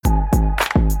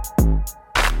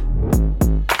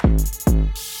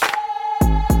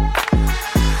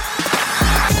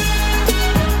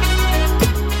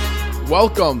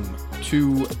welcome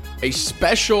to a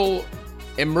special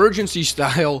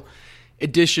emergency-style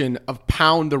edition of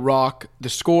Pound the Rock, the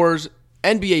Scores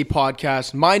NBA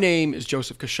podcast. My name is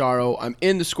Joseph Cacharo. I'm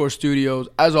in the Score Studios,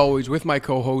 as always, with my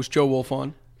co-host, Joe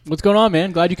Wolfon. What's going on,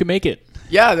 man? Glad you could make it.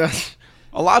 Yeah,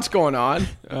 a lot's going on.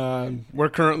 We're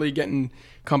currently getting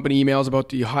company emails about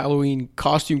the Halloween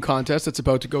costume contest that's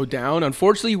about to go down.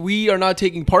 Unfortunately, we are not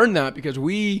taking part in that because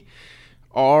we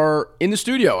are in the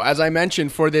studio, as I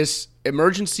mentioned, for this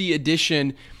emergency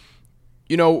edition.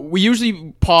 You know, we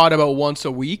usually pod about once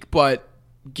a week, but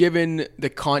given the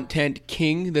content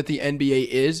king that the NBA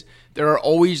is, there are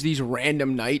always these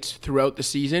random nights throughout the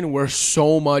season where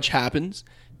so much happens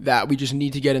that we just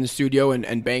need to get in the studio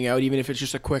and bang out, even if it's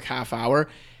just a quick half hour.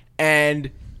 And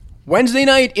Wednesday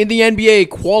night in the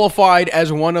NBA qualified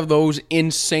as one of those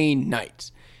insane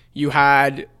nights. You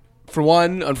had, for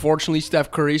one, unfortunately,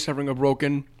 Steph Curry suffering a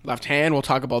broken left hand. We'll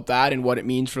talk about that and what it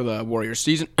means for the Warriors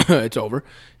season. It's over.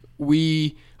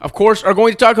 We, of course, are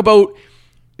going to talk about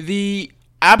the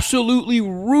absolutely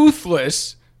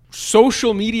ruthless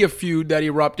social media feud that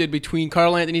erupted between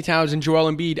Karl-Anthony Towns and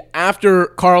Joel Embiid after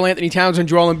Karl-Anthony Towns and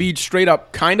Joel Embiid straight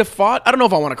up kind of fought. I don't know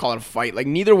if I want to call it a fight. Like,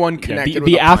 neither one connected with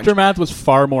the a punch. aftermath was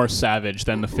far more savage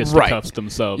than the fisticuffs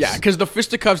themselves. Yeah, because the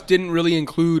fisticuffs didn't really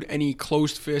include any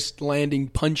closed fist landing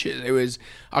punches. It was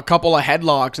a couple of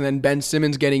headlocks and then Ben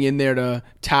Simmons getting in there to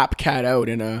tap Cat out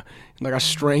in a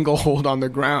stranglehold on the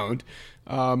ground.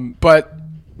 But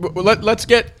let's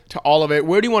get to all of it.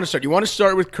 Where do you want to start? You want to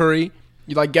start with Curry?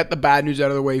 You get the bad news out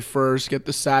of the way first, get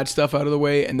the sad stuff out of the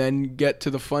way, and then get to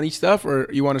the funny stuff, or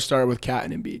you want to start with Cat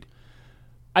and Embiid?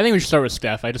 I think we should start with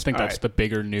Steph. I just think that's the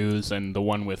bigger news and the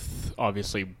one with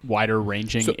obviously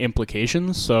wider-ranging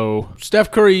implications. So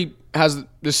Steph Curry has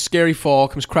this scary fall,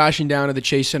 comes crashing down to the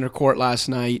Chase Center court last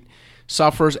night,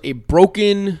 suffers a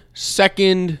broken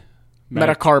second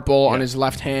metacarpal on his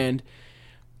left hand.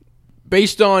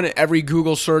 Based on every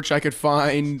Google search I could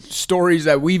find, stories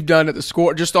that we've done at the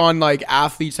Score, just on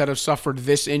athletes that have suffered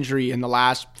this injury in the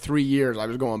last 3 years, I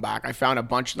was going back. I found a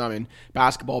bunch of them in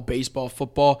basketball, baseball,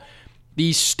 football.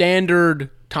 The standard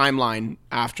timeline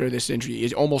after this injury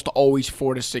is almost always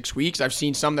 4 to 6 weeks. I've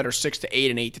seen some that are 6 to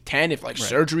 8 and 8 to 10 if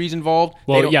surgery's involved.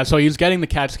 Well, yeah, so he's getting the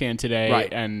CAT scan today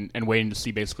and waiting to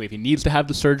see basically if he needs to have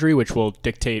the surgery, which will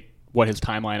dictate what his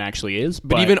timeline actually is.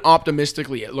 But even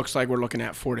optimistically, it looks like we're looking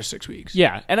at 4 to 6 weeks.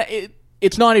 Yeah, and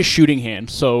it's not his shooting hand,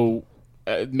 so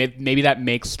maybe that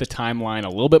makes the timeline a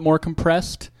little bit more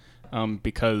compressed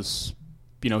because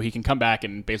he can come back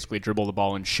and basically dribble the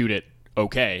ball and shoot it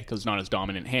okay because it's not his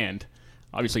dominant hand.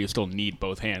 Obviously, you still need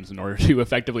both hands in order to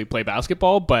effectively play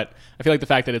basketball, but I feel like the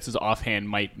fact that it's his offhand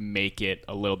might make it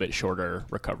a little bit shorter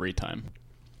recovery time.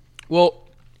 Well,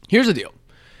 here's the deal.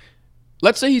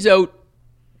 Let's say he's out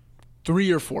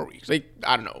 3 or 4 weeks, I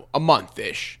don't know, a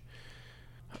month-ish.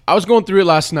 I was going through it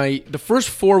last night. The first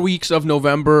 4 weeks of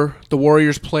November, the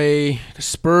Warriors play the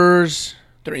Spurs.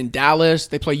 They're in Dallas.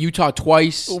 They play Utah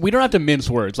twice. We don't have to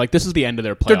mince words. This is the end of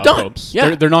their playoff hopes.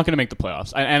 Yeah. They're not going to make the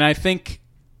playoffs. And I think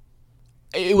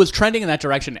it was trending in that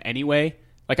direction anyway.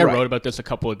 I wrote about this a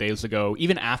couple of days ago,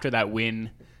 even after that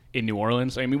win in New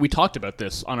Orleans. I mean, we talked about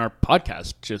this on our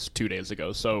podcast just 2 days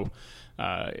ago, so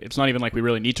it's not even like we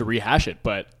really need to rehash it,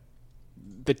 but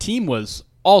the team was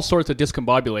all sorts of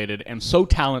discombobulated and so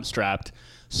talent-strapped,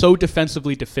 so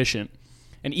defensively deficient.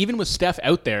 And even with Steph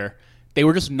out there, they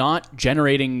were just not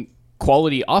generating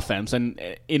quality offense. And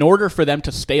in order for them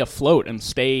to stay afloat and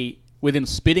stay within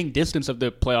spitting distance of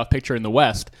the playoff picture in the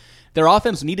West, their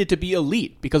offense needed to be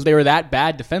elite because they were that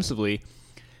bad defensively.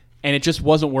 And it just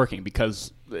wasn't working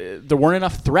because there weren't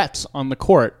enough threats on the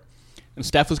court. And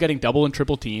Steph was getting double and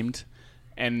triple teamed.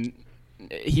 And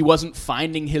he wasn't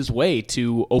finding his way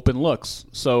to open looks.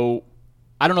 So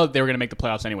I don't know if they were going to make the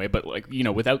playoffs anyway, but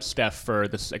without Steph for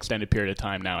this extended period of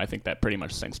time now, I think that pretty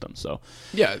much sinks them. So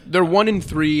yeah, they're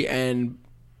 1-3, and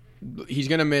he's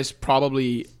going to miss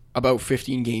probably about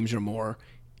 15 games or more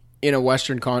in a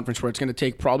Western Conference where it's going to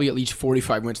take probably at least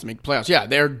 45 wins to make the playoffs. Yeah,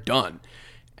 they're done.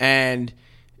 And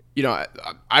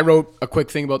I wrote a quick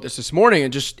thing about this morning,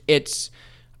 and just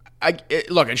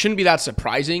look, it shouldn't be that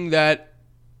surprising that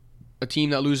a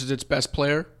team that loses its best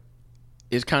player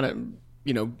is kind of,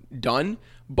 done.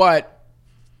 But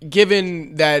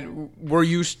given that we're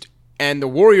used, and the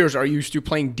Warriors are used to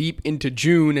playing deep into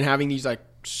June and having these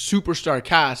superstar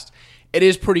casts, it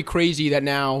is pretty crazy that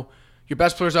now your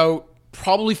best player's out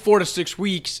probably 4 to 6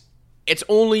 weeks. It's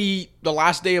only the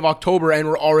last day of October and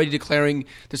we're already declaring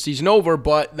the season over,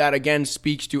 but that again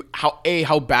speaks to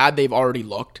how bad they've already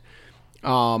looked.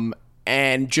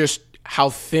 And just how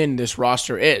thin this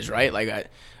roster is, right?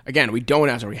 Again, we don't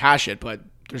have to rehash it, but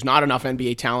there's not enough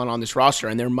NBA talent on this roster,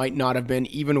 and there might not have been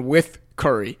even with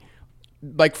Curry.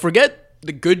 Like, forget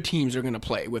the good teams are going to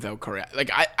play without Curry. Like,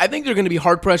 I think they're going to be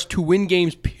hard-pressed to win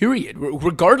games, period,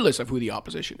 regardless of who the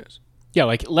opposition is. Yeah,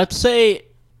 like, let's say,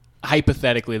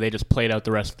 hypothetically, they just played out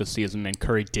the rest of the season and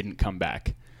Curry didn't come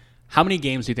back. How many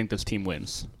games do you think this team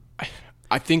wins?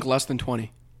 I think less than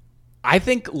 20. I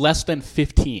think less than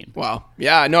 15. Wow.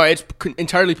 Yeah, no, it's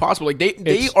entirely possible. Like,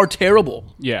 they are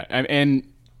terrible. Yeah, and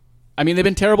I mean, they've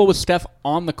been terrible with Steph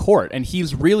on the court, and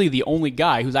he's really the only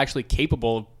guy who's actually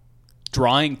capable of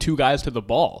drawing two guys to the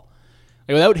ball.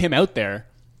 Like, without him out there,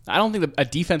 I don't think a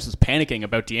defense is panicking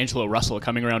about D'Angelo Russell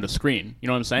coming around a screen. You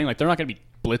know what I'm saying? Like, they're not going to be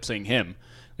blitzing him.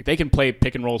 Like, they can play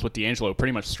pick and rolls with D'Angelo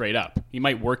pretty much straight up. He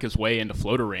might work his way into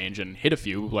floater range and hit a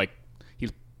few. Like,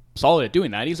 he's solid at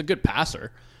doing that. He's a good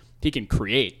passer. He can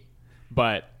create.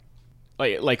 But,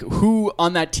 like who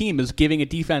on that team is giving a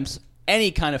defense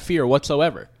any kind of fear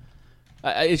whatsoever?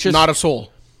 It's just not a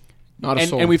soul. Not a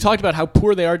soul. And we've talked about how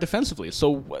poor they are defensively.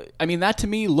 So, I mean, that to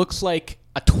me looks like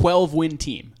a 12-win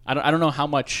team. I don't know how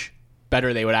much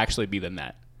better they would actually be than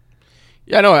that.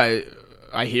 Yeah, no,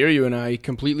 I hear you, and I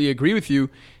completely agree with you.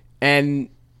 And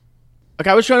like,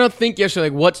 I was trying to think yesterday,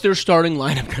 like, what's their starting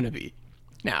lineup going to be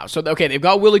now? So, okay, they've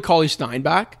got Willie Cauley-Stein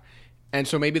back, and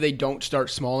so maybe they don't start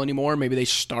small anymore. Maybe they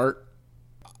start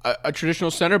a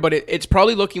traditional center, but it's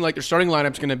probably looking like their starting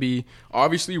lineup's going to be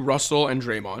obviously Russell and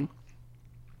Draymond,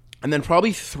 and then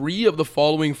probably three of the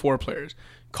following four players: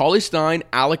 Cauley-Stein,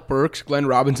 Alec Burks, Glenn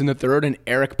Robinson III, and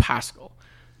Eric Paschall.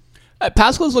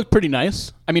 Paschall's looked pretty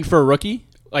nice. I mean, for a rookie.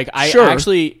 Like, I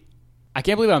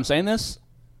can't believe I'm saying this.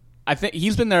 I think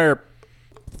he's been their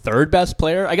third best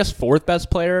player. I guess fourth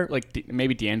best player. Like,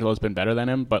 maybe D'Angelo's been better than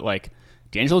him, but like,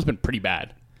 D'Angelo's been pretty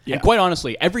bad. Yeah. And quite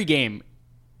honestly, every game,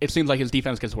 it seems like his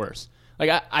defense gets worse.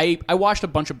 Like, I watched a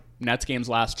bunch of Nets games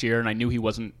last year, and I knew he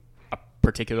wasn't a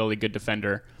particularly good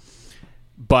defender.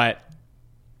 But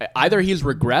either he's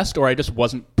regressed, or I just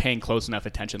wasn't paying close enough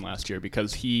attention last year,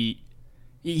 because he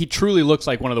truly looks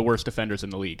like one of the worst defenders in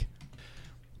the league.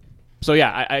 So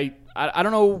yeah, I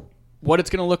don't know what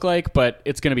it's going to look like, but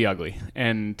it's going to be ugly.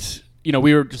 And, you know,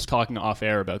 we were just talking off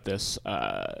air about this.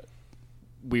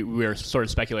 We were sort of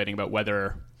speculating about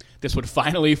whether this would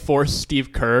finally force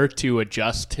Steve Kerr to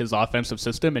adjust his offensive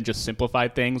system and just simplify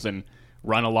things and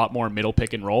run a lot more middle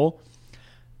pick and roll.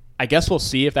 I guess we'll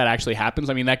see if that actually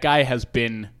happens. I mean, that guy has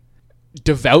been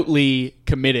devoutly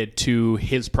committed to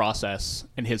his process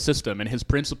and his system and his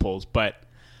principles, but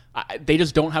they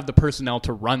just don't have the personnel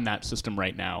to run that system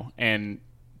right now. And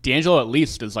D'Angelo at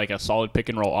least is like a solid pick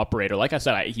and roll operator. Like I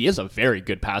said, he is a very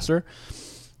good passer.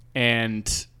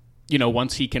 And, you know,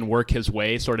 once he can work his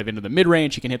way sort of into the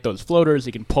mid-range, he can hit those floaters,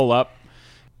 he can pull up.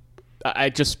 I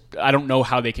don't know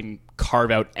how they can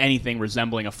carve out anything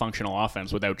resembling a functional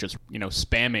offense without just, you know,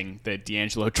 spamming the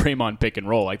D'Angelo Draymond pick and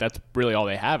roll. Like, that's really all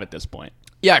they have at this point.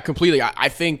 Yeah, completely. I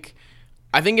think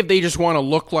if they just want to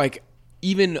look like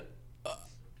even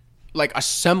like a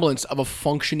semblance of a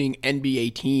functioning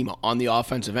NBA team on the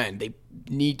offensive end, they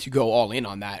need to go all in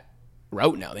on that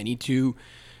route now. They need to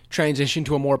transition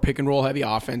to a more pick and roll heavy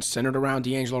offense centered around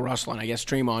D'Angelo Russell and I guess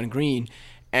Draymond Green,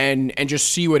 and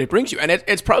just see what it brings you. And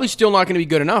it's probably still not going to be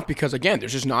good enough because, again,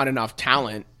 there's just not enough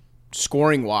talent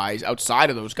scoring-wise outside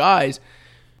of those guys.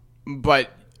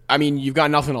 But, I mean, you've got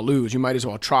nothing to lose. You might as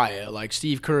well try it. Like,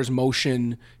 Steve Kerr's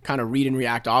motion kind of read and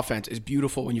react offense is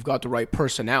beautiful when you've got the right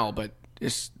personnel, but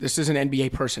this isn't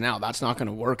NBA personnel. That's not going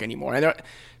to work anymore. And,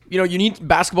 you know, you need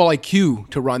basketball IQ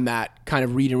to run that kind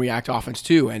of read and react offense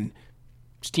too, and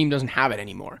this team doesn't have it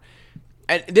anymore.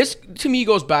 And this, to me,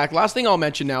 goes back. Last thing I'll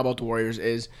mention now about the Warriors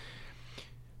is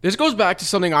this goes back to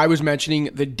something I was mentioning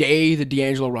the day the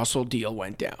D'Angelo Russell deal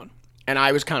went down. And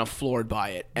I was kind of floored by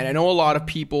it. And I know a lot of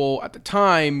people at the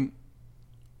time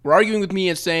were arguing with me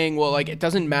and saying, well, like, it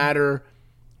doesn't matter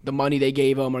the money they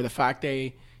gave him or the fact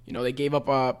they gave up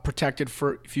a protected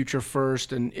future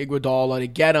first and Iguodala to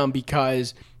get him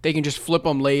because they can just flip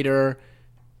him later.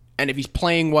 And if he's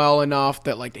playing well enough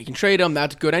that, like, they can trade him,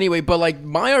 that's good anyway. But, like,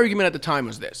 my argument at the time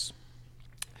was this.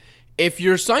 If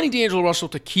you're signing D'Angelo Russell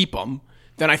to keep him,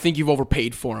 then I think you've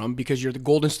overpaid for him because you're the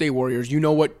Golden State Warriors. You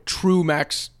know what true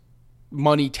max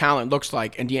money talent looks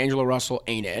like, and D'Angelo Russell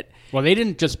ain't it. Well, they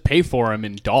didn't just pay for him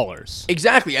in dollars.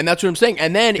 Exactly, and that's what I'm saying.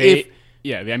 And then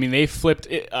they flipped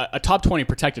a top 20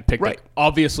 protected pick that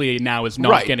obviously now is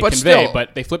not going to convey, still,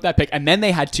 but they flipped that pick, and then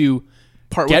they had to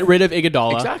get rid of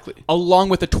Iguodala, along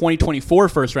with the 2024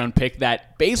 first-round pick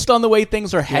that, based on the way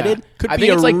things are headed, could be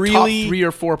a like really top 3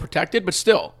 or 4 protected, but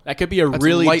still. That could be a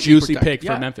really juicy pick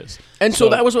for Memphis. And so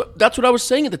that's what I was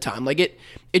saying at the time. Like,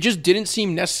 it just didn't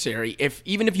seem necessary,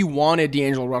 even if you wanted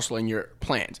D'Angelo Russell in your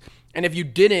plans. And if you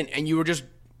didn't and you were just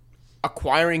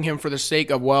acquiring him for the sake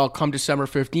of, well, come December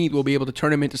 15th, we'll be able to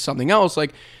turn him into something else.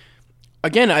 Like,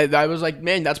 again, I was like,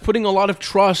 man, that's putting a lot of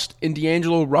trust in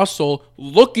D'Angelo Russell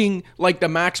looking like the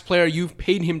max player you've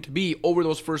paid him to be over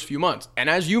those first few months. And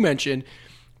as you mentioned,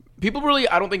 people really,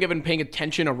 I don't think, have been paying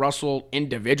attention to Russell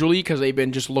individually because they've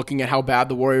been just looking at how bad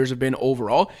the Warriors have been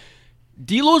overall.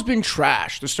 D'Lo's been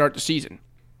trash to start the season.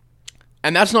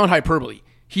 And that's not hyperbole.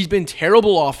 He's been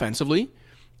terrible offensively.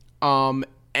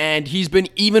 And he's been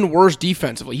even worse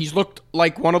defensively. He's looked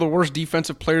like one of the worst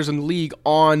defensive players in the league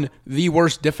on the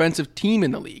worst defensive team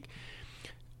in the league.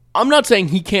 I'm not saying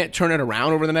he can't turn it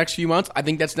around over the next few months. I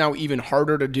think that's now even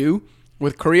harder to do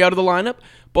with Curry out of the lineup.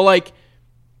 But, like,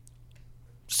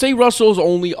 say Russell's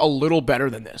only a little better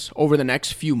than this over the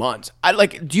next few months.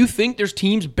 Do you think there's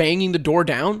teams banging the door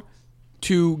down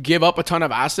to give up a ton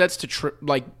of assets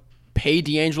to, pay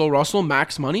D'Angelo Russell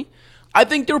max money? I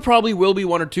think there probably will be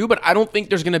one or two, but I don't think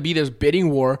there's going to be this bidding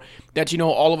war that's,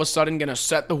 all of a sudden going to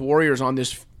set the Warriors on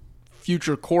this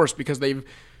future course because they've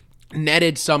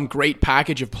netted some great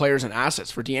package of players and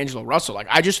assets for D'Angelo Russell. Like,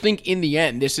 I just think in the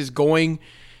end, this is going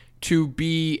to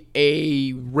be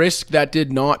a risk that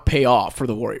did not pay off for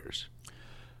the Warriors.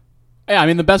 Yeah, I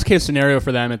mean, the best case scenario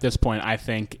for them at this point, I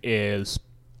think, is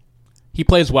he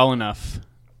plays well enough,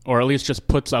 or at least just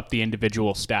puts up the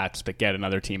individual stats that get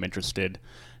another team interested.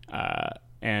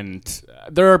 And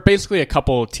there are basically a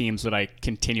couple of teams that I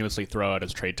continuously throw out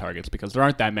as trade targets because there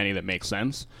aren't that many that make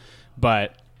sense.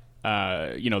 But,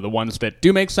 the ones that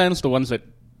do make sense, the ones that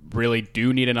really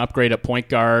do need an upgrade at point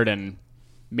guard and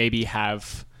maybe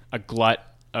have a glut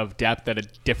of depth at a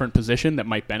different position that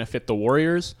might benefit the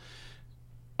Warriors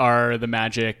are the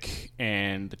Magic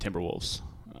and the Timberwolves.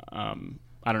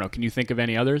 I don't know. Can you think of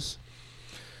any others?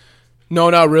 No,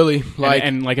 not really.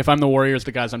 And if I'm the Warriors,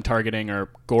 the guys I'm targeting are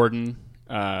Gordon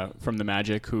from the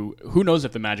Magic, who knows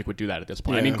if the Magic would do that at this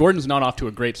point. Yeah. I mean, Gordon's not off to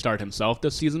a great start himself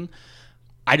this season.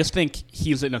 I just think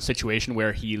he's in a situation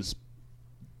where he's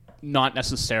not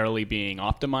necessarily being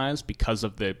optimized because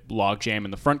of the logjam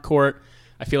in the front court.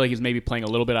 I feel like he's maybe playing a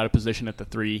little bit out of position at the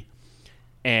three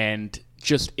and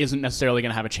just isn't necessarily going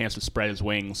to have a chance to spread his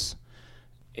wings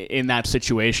in that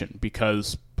situation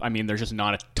because, I mean, there's just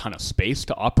not a ton of space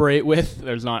to operate with.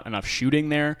 There's not enough shooting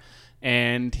there.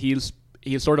 And he's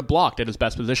sort of blocked at his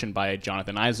best position by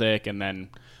Jonathan Isaac and then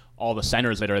all the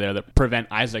centers that are there that prevent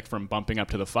Isaac from bumping up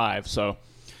to the five. So,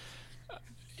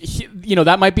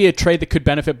 that might be a trade that could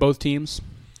benefit both teams.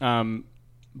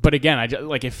 But again,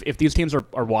 if these teams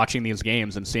are watching these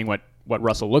games and seeing what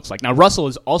Russell looks like. Now, Russell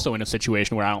is also in a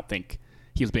situation where I don't think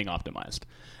he's being optimized.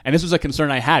 And this was a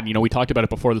concern I had. We talked about it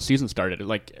before the season started.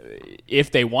 Like, if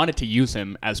they wanted to use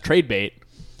him as trade bait,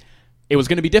 it was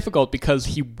going to be difficult because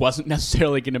he wasn't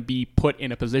necessarily going to be put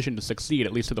in a position to succeed,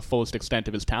 at least to the fullest extent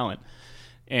of his talent.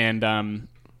 And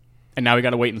now we got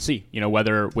to wait and see,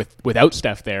 whether without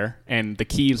Steph there and the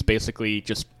keys basically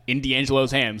just in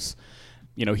D'Angelo's hands,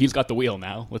 he's got the wheel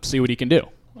now. Let's see what he can do.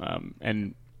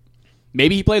 And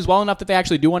maybe he plays well enough that they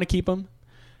actually do want to keep him.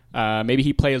 Maybe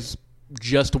he plays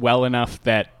just well enough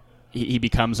that he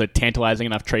becomes a tantalizing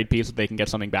enough trade piece that they can get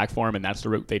something back for him, and that's the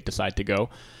route they decide to go.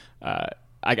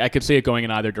 I could see it going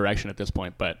in either direction at this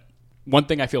point, but one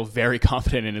thing I feel very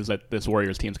confident in is that this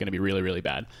Warriors team is going to be really, really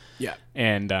bad. Yeah.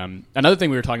 And another thing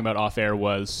we were talking about off air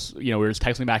was, we were just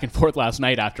texting back and forth last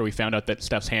night after we found out that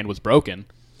Steph's hand was broken,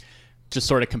 just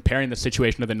sort of comparing the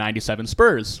situation to the 97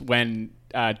 Spurs when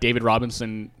David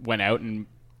Robinson went out and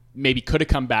maybe could have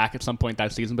come back at some point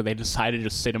that season, but they decided to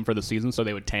just sit him for the season so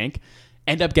they would tank,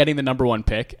 end up getting the number one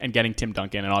pick and getting Tim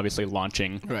Duncan and obviously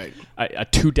launching a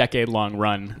 2-decade-long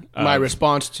run. My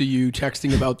response to you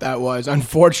texting about that was,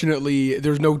 unfortunately,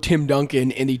 there's no Tim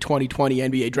Duncan in the 2020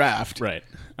 NBA draft. Right.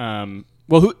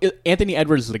 Anthony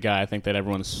Edwards is the guy I think that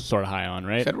everyone's sort of high on,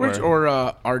 right? Edwards or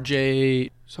RJ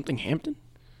something Hampton?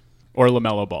 Or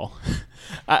LaMelo Ball.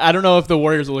 I don't know if the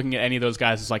Warriors are looking at any of those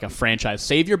guys as like a franchise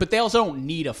savior, but they also don't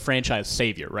need a franchise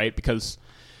savior, right? Because,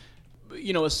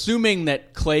 assuming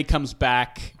that Klay comes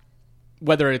back,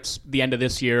 whether it's the end of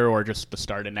this year or just the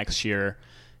start of next year,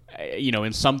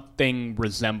 in something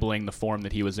resembling the form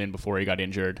that he was in before he got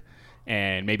injured,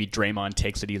 and maybe Draymond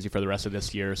takes it easy for the rest of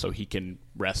this year so he can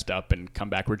rest up and come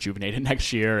back rejuvenated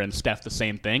next year, and Steph the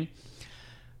same thing.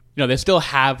 They still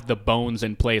have the bones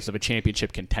in place of a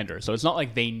championship contender. So it's not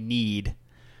like they need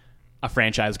a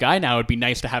franchise guy. Now, it'd be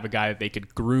nice to have a guy that they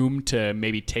could groom to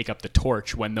maybe take up the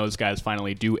torch when those guys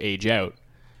finally do age out.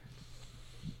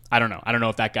 I don't know. I don't know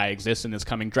if that guy exists in this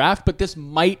coming draft, but this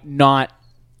might not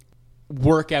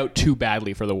work out too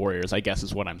badly for the Warriors, I guess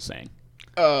is what I'm saying.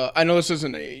 I know this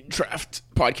isn't a draft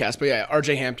podcast, but yeah,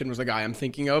 RJ Hampton was the guy I'm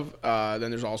thinking of. Then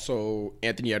there's also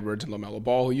Anthony Edwards and LaMelo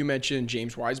Ball, who you mentioned,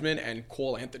 James Wiseman, and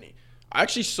Cole Anthony. I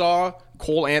actually saw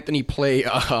Cole Anthony play a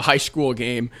high school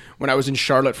game when I was in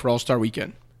Charlotte for All-Star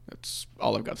Weekend. That's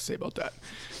all I've got to say about that.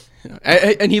 Yeah.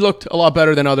 And he looked a lot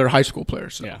better than other high school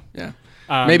players. So, yeah.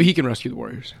 Maybe he can rescue the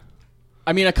Warriors.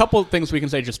 I mean, a couple of things we can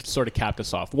say just to sort of cap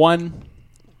this off. One,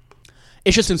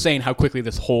 it's just insane how quickly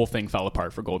this whole thing fell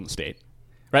apart for Golden State.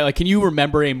 Right? Like, can you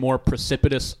remember a more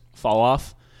precipitous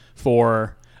fall-off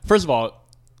for... First of all,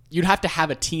 you'd have to have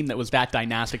a team that was that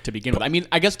dynastic to begin with. I mean,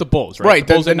 I guess the Bulls, right?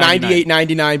 Right, the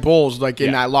 98-99 Bulls, like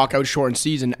in that lockout shortened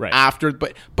season after.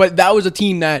 But that was a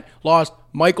team that lost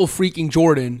Michael freaking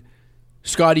Jordan,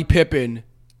 Scottie Pippen,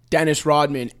 Dennis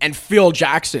Rodman, and Phil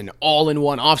Jackson all in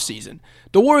one offseason.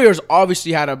 The Warriors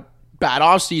obviously had a bad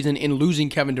offseason in losing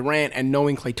Kevin Durant and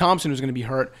knowing Klay Thompson was going to be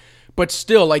hurt. But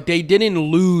still, like, they didn't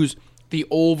lose the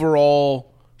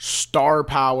overall star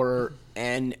power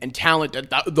and talent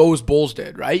that those Bulls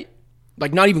did, right?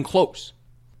 Like, not even close.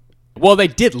 Well, they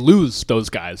did lose those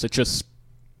guys. It just,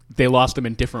 they lost them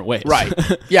in different ways. Right.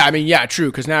 Yeah, I mean, yeah, true,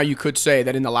 because now you could say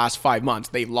that in the last 5 months,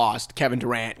 they lost Kevin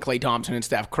Durant, Klay Thompson, and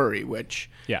Steph Curry, which,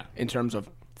 in terms of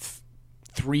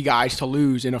three guys to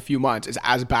lose in a few months, is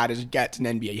as bad as it gets in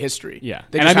NBA history. Yeah.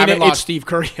 They just haven't lost Steve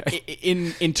Curry.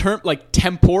 in term, like,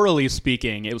 temporally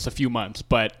speaking, it was a few months,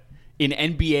 but in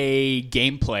NBA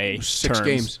gameplay 6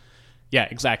 games. Yeah,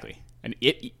 exactly. And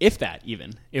if that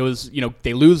even. It was,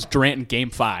 they lose Durant in game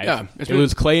 5. Yeah, they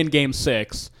lose Klay in game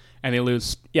 6. And they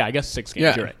lose, I guess 6 games.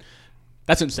 Yeah. You're right.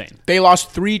 That's insane. They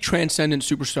lost 3 transcendent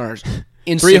superstars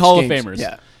in 3 6 Hall games. of Famers.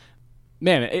 Yeah.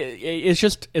 Man,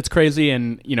 it's crazy.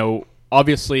 And,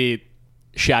 obviously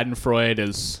Schadenfreude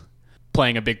is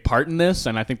playing a big part in this.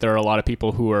 And I think there are a lot of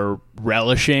people who are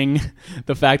relishing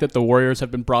the fact that the Warriors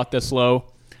have been brought this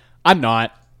low. I'm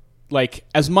not. Like,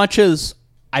 as much as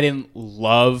I didn't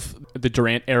love the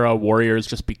Durant era Warriors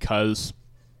just because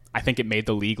I think it made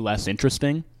the league less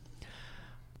interesting,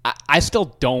 I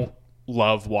still don't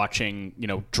love watching,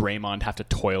 Draymond have to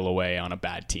toil away on a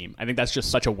bad team. I think that's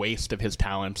just such a waste of his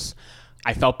talents.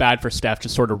 I felt bad for Steph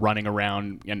just sort of running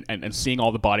around and seeing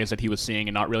all the bodies that he was seeing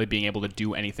and not really being able to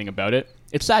do anything about it.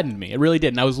 It saddened me. It really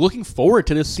did. And I was looking forward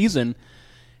to this season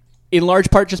in large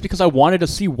part just because I wanted to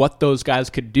see what those guys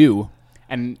could do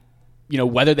and,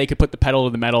 whether they could put the pedal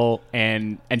to the metal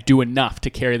and do enough to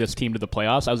carry this team to the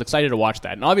playoffs. I was excited to watch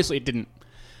that. And obviously it didn't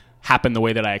happen the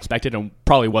way that I expected and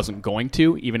probably wasn't going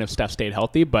to, even if Steph stayed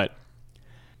healthy. But,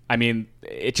 I mean,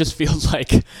 it just feels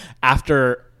like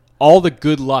after all the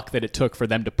good luck that it took for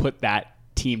them to put that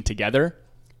team together,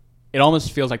 it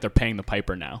almost feels like they're paying the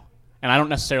piper now. And I don't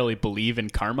necessarily believe in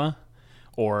karma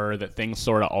or that things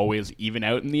sort of always even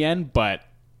out in the end, but,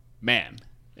 man,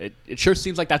 it sure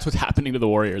seems like that's what's happening to the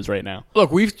Warriors right now.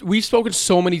 Look, we've spoken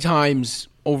so many times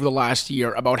over the last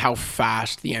year about how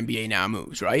fast the NBA now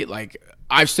moves, right? Like,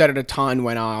 I've said it a ton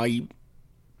when I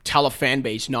tell a fan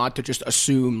base not to just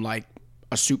assume like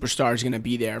a superstar is going to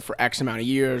be there for X amount of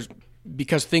years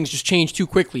because things just change too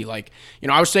quickly. Like,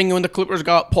 I was saying when the Clippers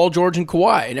got Paul George and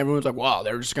Kawhi, and everyone's like, wow,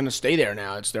 they're just going to stay there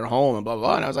now. It's their home and blah, blah,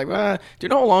 blah. And I was like, do you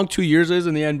know how long 2 years is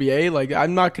in the NBA? Like,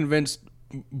 I'm not convinced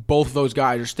both of those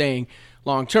guys are staying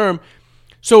long term.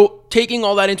 So taking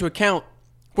all that into account,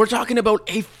 we're talking about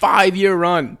a 5-year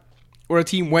run where a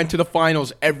team went to the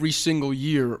finals every single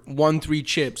year, won 3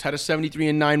 chips, had a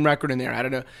 73-9 record in there,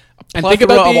 had a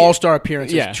plethora of all-star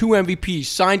appearances, 2 MVPs,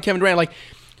 signed Kevin Durant. Like,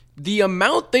 the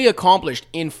amount they accomplished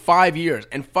in 5 years,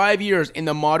 and 5 years in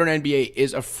the modern NBA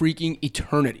is a freaking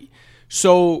eternity.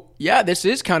 So, yeah, this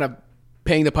is kind of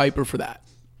paying the piper for that.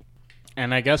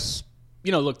 And I guess,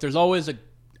 look, there's always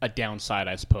a downside,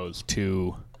 I suppose,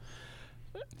 to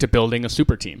building a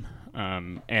super team.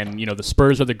 And, the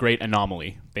Spurs are the great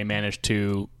anomaly. They managed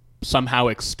to somehow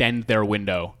extend their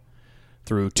window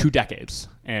through 2 decades.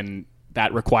 And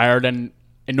that required an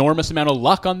enormous amount of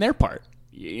luck on their part.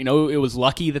 It was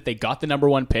lucky that they got the number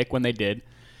 1 pick when they did,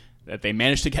 that they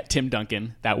managed to get Tim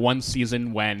Duncan that one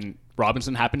season when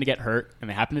Robinson happened to get hurt and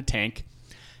they happened to tank.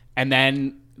 And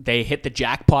then they hit the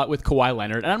jackpot with Kawhi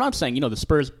Leonard. And I'm not saying, the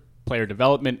Spurs player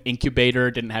development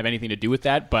incubator didn't have anything to do with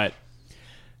that, but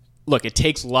look, it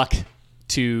takes luck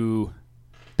to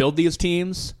build these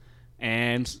teams,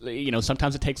 and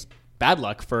sometimes it takes bad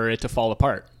luck for it to fall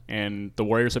apart. And the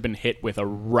Warriors have been hit with a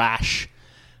rash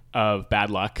of bad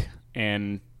luck,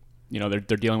 and they're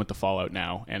dealing with the fallout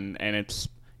now, and it's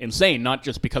insane, not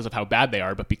just because of how bad they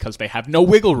are, but because they have no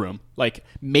wiggle room. Like,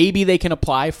 maybe they can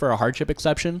apply for a hardship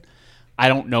exception. I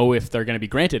don't know if they're going to be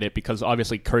granted it because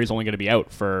obviously Curry's only going to be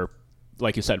out for,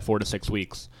 like you said, 4 to 6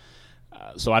 weeks.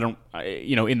 So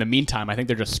in the meantime, I think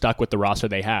they're just stuck with the roster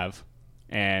they have,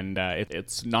 and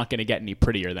it's not going to get any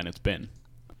prettier than it's been.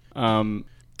 Can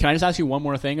I just ask you one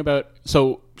more thing about?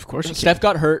 So of course, Steph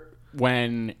got hurt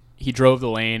when he drove the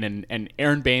lane, and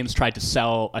Aaron Baines tried to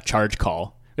sell a charge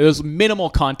call. It was minimal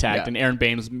contact, and Aaron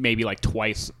Baines maybe like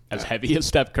twice as heavy as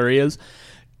Steph Curry is.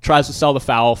 Tries to sell the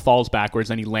foul, falls backwards,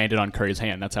 and he landed on Curry's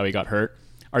hand. That's how he got hurt.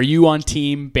 Are you on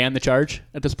team ban the charge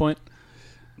at this point?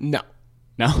 No.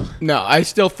 No? No, I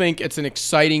still think it's an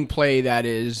exciting play that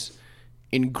is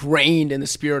ingrained in the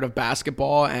spirit of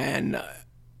basketball. And,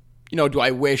 do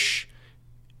I wish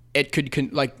it could,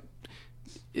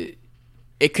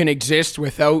 it can exist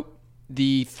without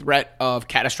the threat of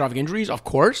catastrophic injuries? Of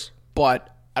course,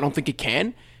 but I don't think it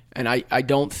can. And I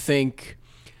don't think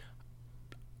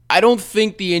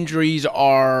the injuries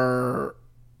are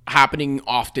happening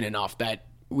often enough that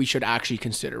we should actually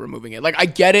consider removing it. Like, I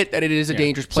get it that it is a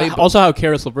dangerous play. So also how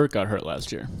Karis LeVert got hurt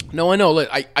last year. No, I know.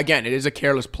 Again, it is a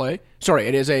careless play. Sorry,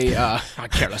 it is a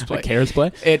not careless play. A careless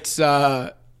play? It's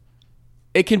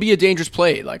it can be a dangerous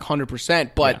play, like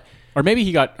 100%. But or maybe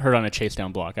he got hurt on a chase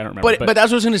down block. I don't remember. But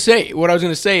that's what I was going to say. What I was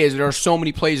going to say is there are so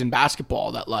many plays in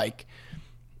basketball that, like,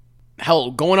 hell,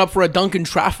 going up for a dunk in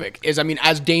traffic is,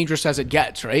 as dangerous as it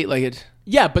gets, right? Like it.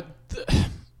 Yeah, but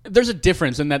there's a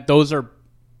difference in that those are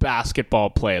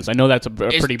basketball plays. I know that's a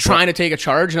pretty trying to take a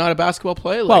charge, not a basketball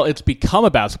play. Well, it's become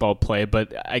a basketball play,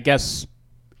 but I guess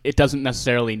it doesn't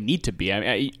necessarily need to be.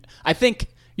 I think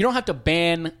you don't have to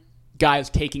ban guys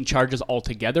taking charges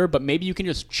altogether, but maybe you can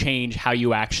just change how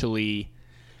you actually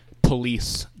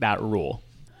police that rule.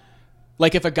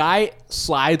 Like if a guy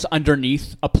slides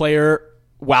underneath a player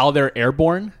while they're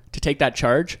airborne to take that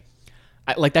charge,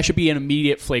 that should be an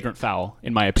immediate flagrant foul,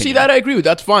 in my opinion. See, that I agree with.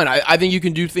 That's fine. I think you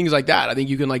can do things like that. I think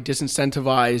you can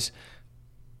disincentivize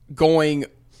going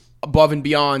above and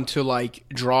beyond to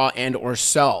draw and or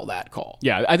sell that call.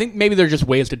 Yeah, I think maybe there's just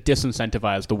ways to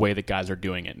disincentivize the way that guys are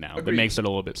doing it now. Agreed. That makes it a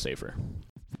little bit safer.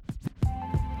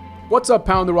 What's up,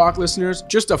 Pound the Rock listeners?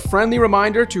 Just a friendly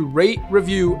reminder to rate,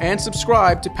 review, and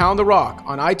subscribe to Pound the Rock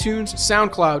on iTunes,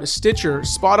 SoundCloud, Stitcher,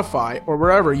 Spotify, or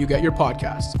wherever you get your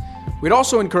podcasts. We'd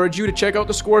also encourage you to check out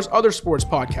the Score's other sports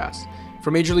podcasts. For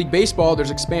Major League Baseball,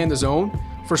 there's Expand the Zone.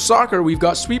 For soccer, we've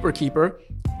got Sweeper Keeper.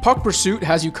 Puck Pursuit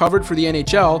has you covered for the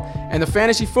NHL. And the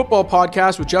Fantasy Football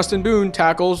Podcast with Justin Boone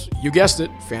tackles, you guessed it,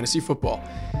 fantasy football.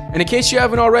 And in case you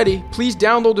haven't already, please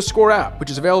download the Score app, which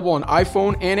is available on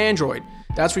iPhone and Android.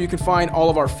 That's where you can find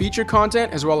all of our featured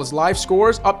content, as well as live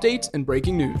scores, updates, and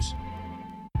breaking news.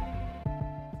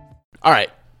 All right,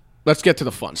 let's get to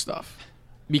the fun stuff.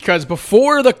 Because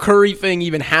before the Curry thing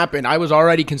even happened, I was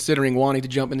already considering wanting to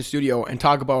jump in the studio and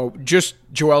talk about just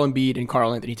Joel Embiid and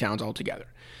Karl Anthony Towns altogether.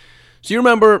 So you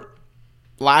remember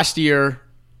last year,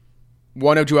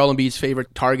 one of Joel Embiid's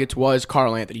favorite targets was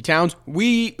Karl Anthony Towns.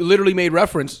 We literally made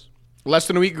reference less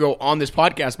than a week ago on this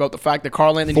podcast about the fact that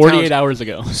Karl Anthony 48 Towns hours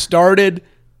ago started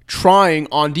trying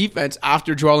on defense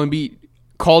after Joel Embiid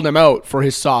called him out for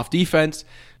his soft defense.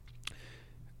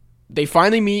 They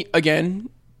finally meet again.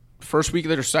 First week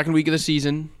or second week of the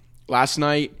season, last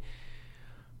night.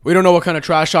 We don't know what kind of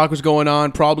trash talk was going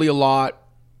on. Probably a lot.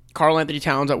 Karl Anthony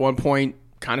Towns at one point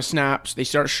kind of snaps. They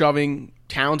start shoving.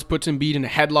 Towns puts Embiid in a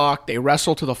headlock. They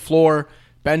wrestle to the floor.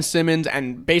 Ben Simmons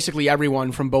and basically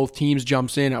everyone from both teams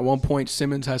jumps in. At one point,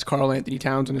 Simmons has Karl Anthony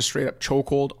Towns in a straight-up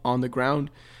chokehold on the ground.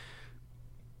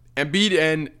 Embiid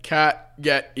and Cat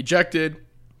get ejected,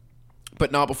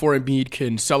 but not before Embiid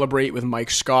can celebrate with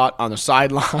Mike Scott on the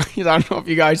sideline. I don't know if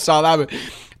you guys saw that, but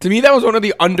to me, that was one of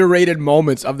the underrated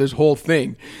moments of this whole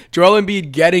thing. Joel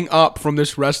Embiid getting up from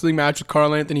this wrestling match with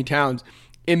Karl Anthony Towns,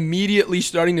 immediately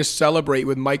starting to celebrate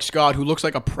with Mike Scott, who looks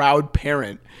like a proud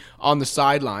parent on the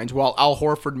sidelines, while Al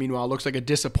Horford, meanwhile, looks like a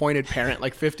disappointed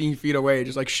parent, 15 feet away,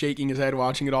 just shaking his head,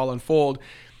 watching it all unfold.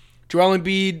 Joel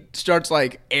Embiid starts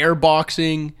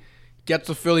airboxing, gets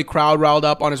the Philly crowd riled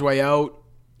up on his way out.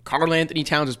 Karl Anthony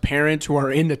Towns' parents, who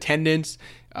are in attendance,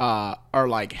 are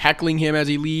heckling him as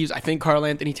he leaves. I think Karl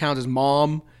Anthony Towns'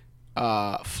 mom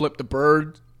flipped the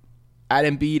bird at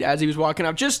Embiid as he was walking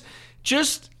out.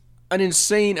 Just an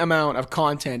insane amount of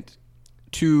content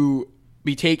to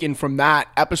be taken from that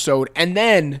episode. And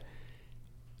then,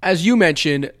 as you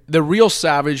mentioned, the real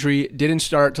savagery didn't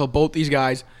start till both these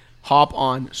guys hop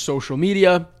on social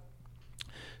media.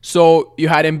 So you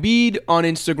had Embiid on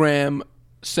Instagram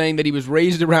saying that he was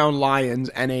raised around lions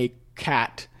and a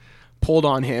cat pulled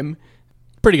on him.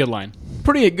 Pretty good line.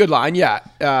 Pretty good line, yeah.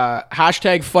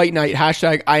 Hashtag fight night,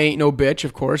 hashtag I ain't no bitch,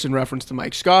 of course, in reference to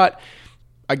Mike Scott.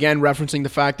 Again, referencing the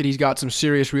fact that he's got some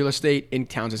serious real estate in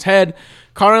Towns' head.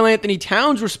 Karl Anthony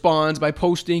Towns responds by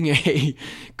posting a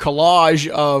collage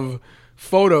of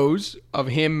photos of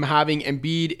him having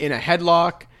Embiid in a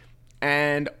headlock,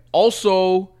 and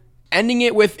also ending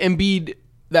it with Embiid,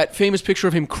 that famous picture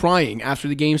of him crying after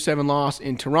the Game 7 loss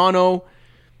in Toronto.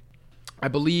 I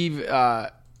believe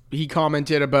he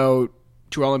commented about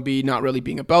Joel Embiid not really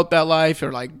being about that life,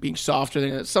 or like being softer than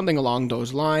it, something along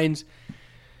those lines.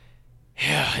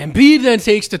 Yeah, Embiid then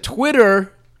takes to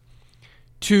Twitter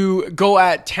to go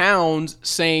at Towns,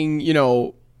 saying, you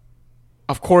know,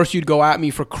 of course you'd go at me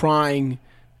for crying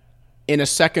in a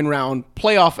second round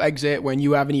playoff exit when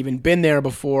you haven't even been there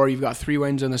before. You've got 3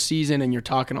 wins in the season and you're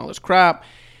talking all this crap.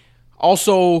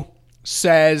 Also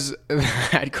says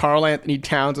that Karl Anthony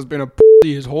Towns has been a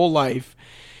pussy his whole life,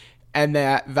 and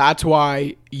that's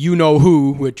why you know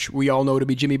who, which we all know to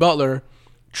be Jimmy Butler,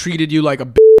 treated you like a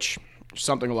bitch,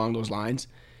 something along those lines.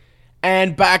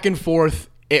 And back and forth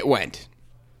it went.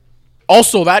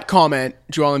 Also, that comment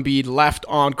Joel Embiid left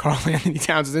on Karl Anthony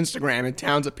Towns' Instagram, and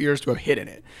Towns appears to have hidden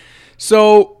it.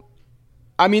 So,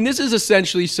 I mean, this is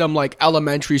essentially some like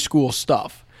elementary school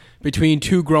stuff between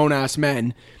two grown-ass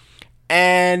men.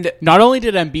 And not only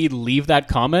did Embiid leave that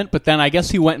comment, but then I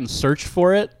guess he went and searched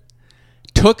for it,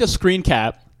 took a screen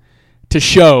cap to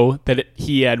show that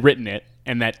he had written it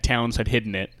and that Towns had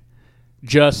hidden it,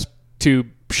 just to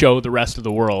show the rest of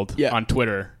the world on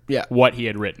Twitter what he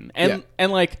had written. And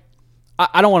like,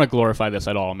 I don't want to glorify this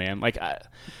at all, man. Like,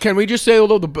 can we just say,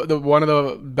 although the one of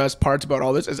the best parts about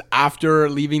all this is after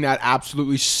leaving that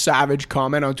absolutely savage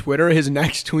comment on Twitter, his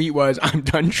next tweet was, "I'm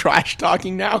done trash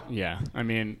talking now." Yeah, I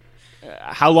mean,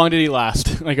 how long did he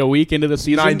last? Like a week into the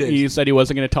season? 9 days. He said he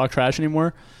wasn't going to talk trash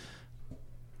anymore.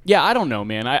 Yeah, I don't know,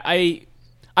 man. I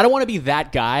don't want to be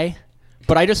that guy,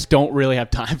 but I just don't really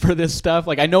have time for this stuff.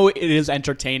 Like, I know it is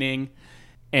entertaining,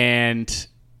 and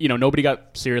you know, nobody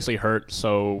got seriously hurt,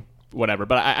 so whatever.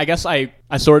 But I guess I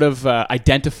sort of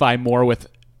identify more with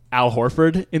Al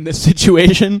Horford in this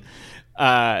situation,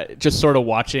 just sort of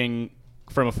watching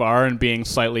from afar and being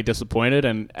slightly disappointed,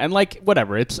 and like,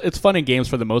 whatever. It's fun in games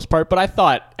for the most part, but I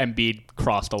thought Embiid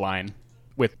crossed a line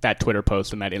with that Twitter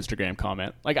post and that Instagram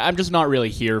comment. Like, I'm just not really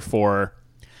here for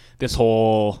this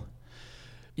whole,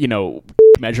 you know,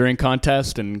 measuring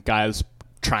contest and guys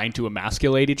trying to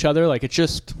emasculate each other. Like, it's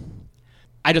just,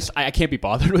 I can't be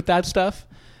bothered with that stuff.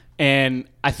 And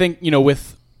I think, you know,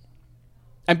 with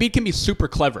Embiid can be super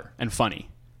clever and funny.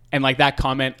 And like, that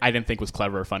comment I didn't think was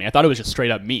clever or funny. I thought it was just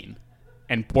straight up mean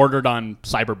and bordered on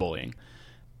cyberbullying.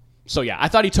 So yeah, I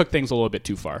thought he took things a little bit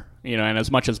too far, you know, and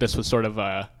as much as this was sort of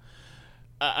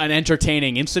an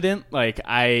entertaining incident, like,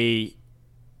 I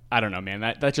don't know, man,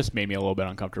 that just made me a little bit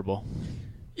uncomfortable.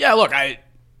 Yeah, look, I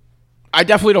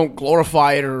definitely don't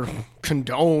glorify it or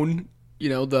condone, you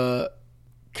know, the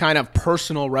kind of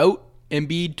personal route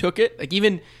Embiid took it. Like,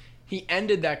 even he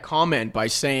ended that comment by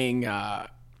saying,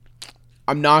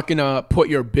 I'm not going to put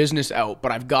your business out,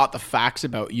 but I've got the facts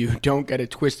about you. Don't get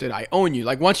it twisted. I own you.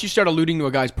 Like, once you start alluding to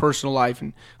a guy's personal life,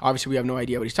 and obviously we have no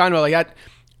idea what he's talking about, like that,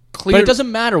 clear. But it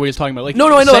doesn't matter what he's talking about. Like, no, I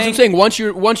know. That's what I'm saying.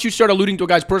 Once you start alluding to a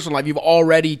guy's personal life, you've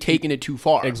already taken it too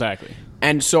far. Exactly.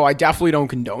 And so I definitely don't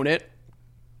condone it.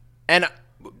 And,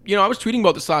 you know, I was tweeting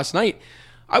about this last night.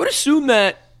 I would assume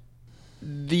that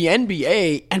the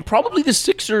NBA and probably the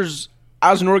Sixers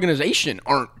as an organization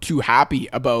aren't too happy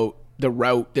about the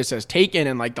route this has taken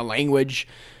and like the language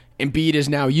Embiid is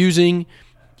now using.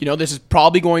 You know, this is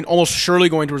probably almost surely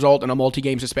going to result in a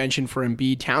multi-game suspension for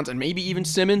Embiid, Towns, and maybe even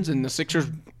Simmons, and the Sixers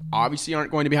obviously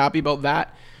aren't going to be happy about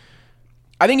that.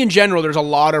 I think in general there's a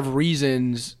lot of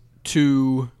reasons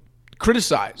to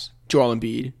criticize Joel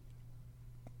Embiid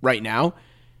right now,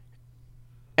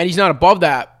 and he's not above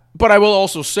that. But I will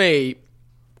also say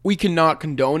we cannot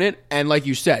condone it, and like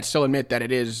you said, still admit that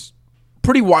it is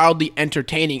pretty wildly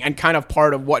entertaining and kind of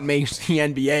part of what makes the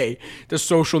NBA the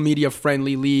social media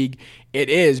friendly league it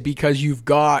is, because you've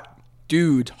got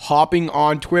dudes hopping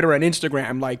on Twitter and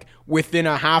Instagram like within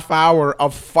a half hour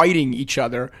of fighting each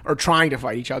other or trying to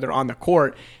fight each other on the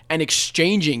court and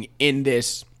exchanging in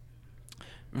this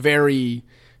very,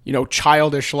 you know,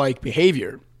 childish like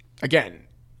behavior. Again,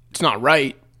 it's not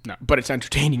right. No, but it's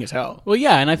entertaining as hell. Well,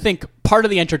 yeah, and I think part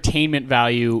of the entertainment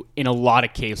value in a lot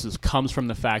of cases comes from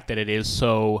the fact that it is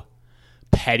so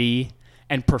petty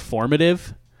and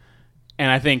performative.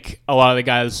 And I think a lot of the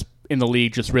guys in the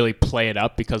league just really play it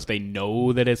up because they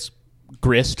know that it's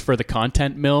grist for the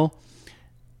content mill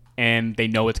and they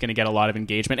know it's going to get a lot of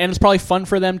engagement. And it's probably fun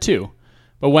for them too.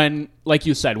 But when, like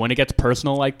you said, when it gets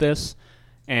personal like this,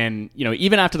 and, you know,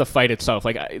 even after the fight itself,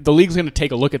 like, the league's going to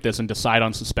take a look at this and decide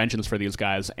on suspensions for these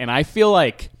guys. And I feel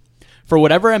like for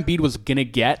whatever Embiid was going to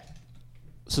get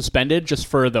suspended just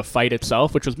for the fight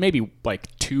itself, which was maybe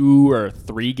like 2 or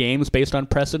 3 games based on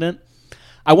precedent,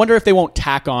 I wonder if they won't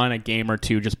tack on a game or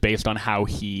two just based on how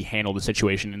he handled the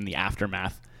situation in the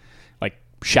aftermath, like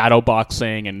shadow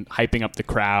boxing and hyping up the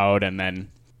crowd, and then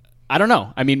I don't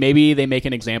know. I mean, maybe they make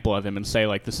an example of him and say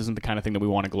like, this isn't the kind of thing that we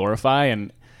want to glorify,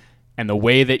 and the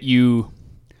way that you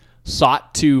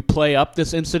sought to play up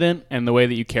this incident and the way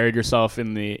that you carried yourself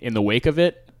in the wake of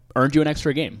it earned you an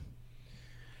extra game.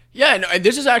 Yeah, and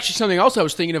this is actually something else I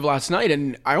was thinking of last night,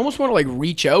 and I almost want to like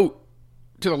reach out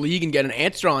to the league and get an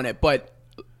answer on it, but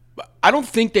I don't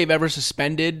think they've ever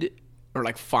suspended or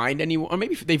like fined anyone, or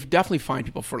maybe they've definitely fined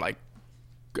people for like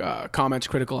comments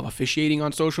critical of officiating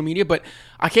on social media, but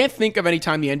I can't think of any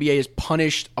time the NBA has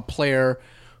punished a player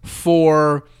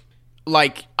for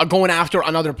like going after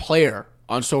another player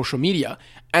on social media.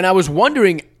 And I was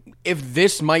wondering if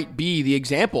this might be the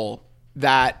example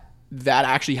that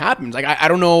actually happens. Like, I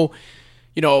don't know,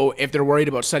 if they're worried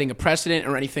about setting a precedent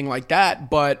or anything like that,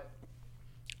 but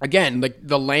again, like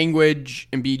the language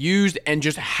Embiid used and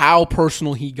just how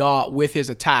personal he got with his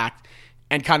attack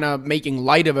and kind of making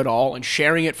light of it all and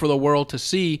sharing it for the world to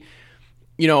see,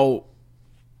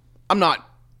 I'm not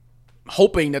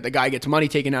hoping that the guy gets money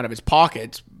taken out of his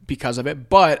pockets because of it,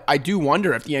 but I do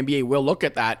wonder if the NBA will look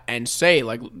at that and say,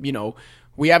 like,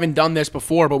 we haven't done this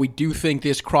before, but we do think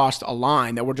this crossed a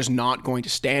line that we're just not going to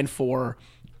stand for,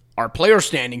 our players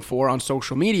standing for on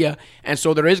social media, and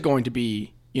so there is going to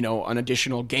be, an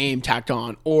additional game tacked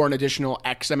on or an additional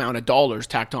X amount of dollars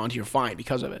tacked on to your fine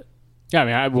because of it. Yeah,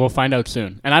 I mean, we'll find out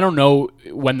soon. And I don't know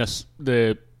when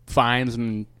the fines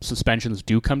and suspensions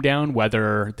do come down,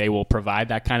 whether they will provide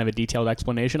that kind of a detailed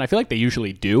explanation. I feel like they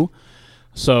usually do.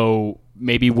 So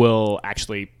maybe we'll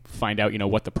actually find out,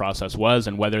 what the process was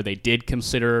and whether they did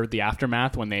consider the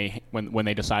aftermath when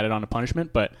they decided on a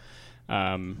punishment. But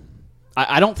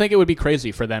I don't think it would be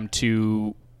crazy for them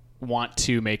to want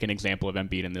to make an example of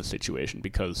Embiid in this situation,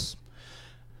 because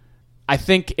I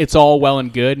think it's all well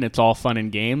and good and it's all fun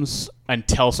and games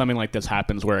until something like this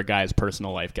happens where a guy's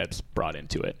personal life gets brought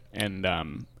into it. And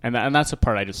that's the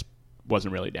part I just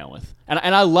wasn't really down with. And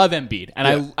I love Embiid,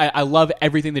 and yeah. I love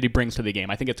everything that he brings to the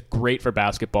game. I think it's great for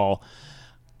basketball.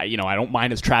 I don't mind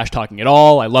his trash talking at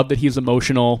all. I love that he's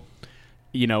emotional.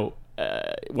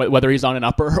 Whether he's on an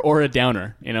upper or a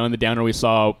downer. In the downer we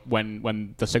saw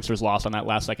when the Sixers lost on that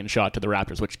last second shot to the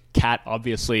Raptors, which Kat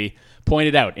obviously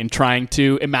pointed out in trying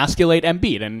to emasculate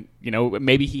Embiid. And,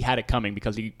 maybe he had it coming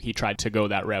because he tried to go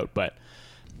that route. But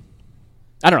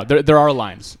I don't know. There are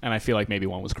lines, and I feel like maybe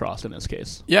one was crossed in this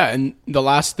case. Yeah, and the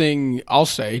last thing I'll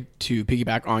say to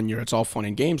piggyback on your "it's all fun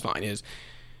and games" line is,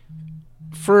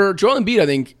 for Joel Embiid, I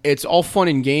think it's all fun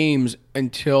and games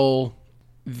until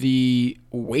the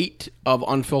weight of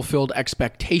unfulfilled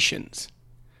expectations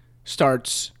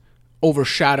starts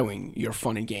overshadowing your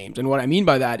fun and games. And what I mean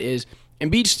by that is,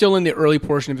 Embiid's still in the early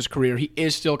portion of his career. He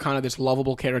is still kind of this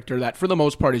lovable character that, for the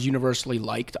most part, is universally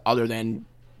liked, other than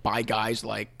by guys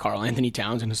like Karl Anthony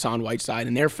Towns and Hassan Whiteside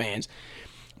and their fans.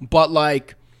 But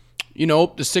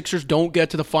the Sixers don't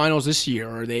get to the finals this year,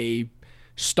 or they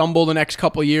stumble the next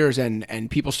couple of years,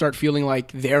 and people start feeling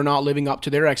like they're not living up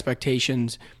to their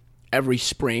expectations every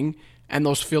spring, and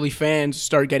those Philly fans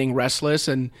start getting restless,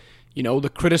 and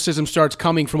the criticism starts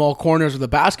coming from all corners of the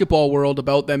basketball world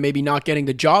about them maybe not getting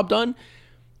the job done,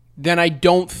 then I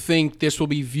don't think this will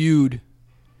be viewed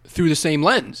through the same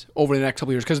lens over the next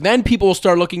couple of years, because then people will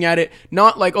start looking at it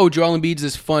not like, oh, Joel Embiid's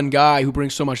this fun guy who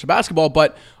brings so much to basketball,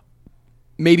 but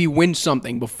maybe win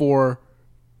something before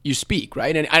you speak,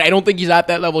 right? And I don't think he's at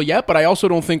that level yet, but I also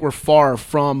don't think we're far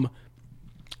from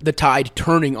the tide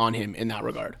turning on him in that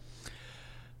regard.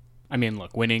 I mean,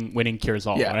 look, winning cures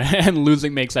all, yeah. Right? And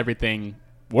losing makes everything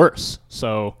worse.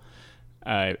 So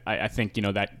I think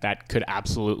that could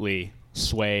absolutely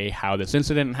sway how this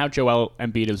incident and how Joel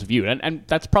Embiid is viewed, and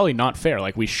that's probably not fair.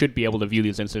 Like, we should be able to view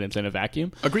these incidents in a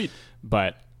vacuum. Agreed.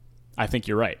 But I think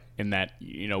you're right in that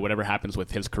whatever happens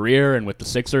with his career and with the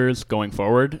Sixers going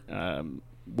forward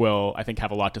will, I think,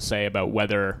 have a lot to say about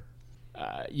whether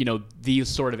these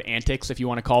sort of antics, if you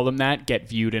want to call them that, get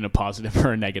viewed in a positive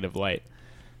or a negative light.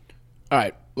 All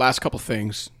right, last couple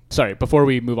things. Sorry, before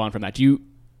we move on from that,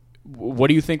 what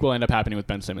do you think will end up happening with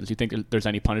Ben Simmons? Do you think there's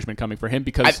any punishment coming for him?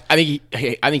 Because I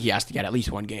think he has to get at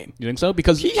least one game. You think so?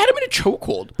 Because he had him in a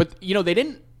chokehold. But they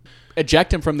didn't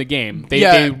eject him from the game.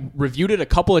 They reviewed it a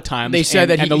couple of times. They said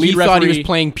that he thought he was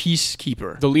playing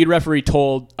peacekeeper. The lead referee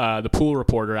told the pool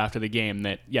reporter after the game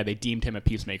that they deemed him a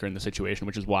peacemaker in the situation,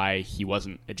 which is why he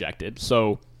wasn't ejected.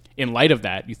 So in light of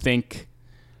that, you think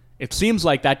it seems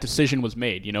like that decision was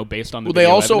made, based on the video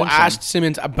evidence. They also asked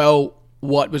Simmons about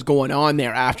what was going on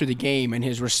there after the game, and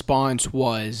his response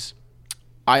was,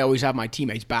 "I always have my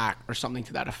teammates back," or something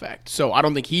to that effect. So I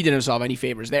don't think he did himself any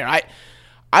favors there.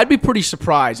 I'd be pretty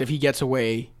surprised if he gets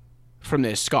away from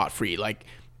this scot-free. Like,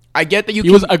 I get that he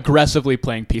was aggressively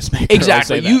playing peacemaker.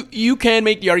 Exactly. You can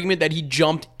make the argument that he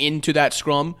jumped into that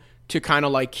scrum to kind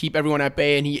of like keep everyone at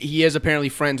bay, and he is apparently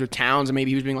friends with Towns, and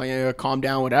maybe he was being like, calm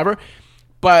down, whatever.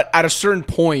 But at a certain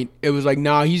point, it was like,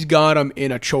 nah, he's got him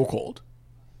in a chokehold.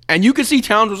 And you could see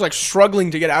Towns was like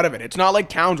struggling to get out of it. It's not like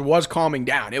Towns was calming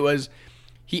down. It was,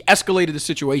 he escalated the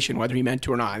situation, whether he meant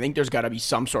to or not. I think there's got to be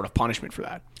some sort of punishment for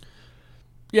that.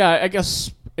 Yeah, I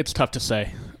guess it's tough to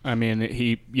say. I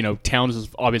mean, Towns is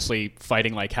obviously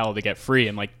fighting like hell to get free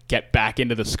and like get back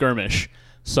into the skirmish.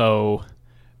 So,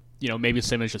 maybe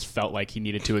Simmonds just felt like he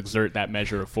needed to exert that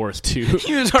measure of force to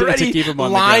he was already to keep him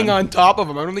on lying the on top of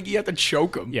him. I don't think he had to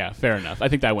choke him. Yeah, fair enough. I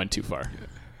think that went too far.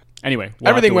 Anyway,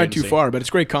 everything went too far, but it's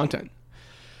great content.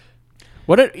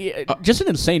 Just an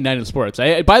insane night in sports.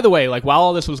 By the way, like while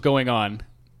all this was going on,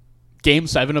 Game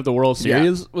 7 of the World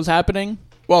Series was happening.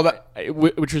 Well,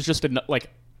 which was just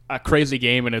a crazy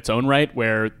game in its own right,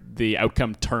 where the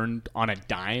outcome turned on a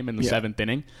dime in the seventh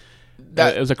inning.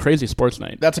 It was a crazy sports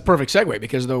night. That's a perfect segue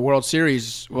because the World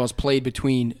Series was played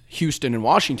between Houston and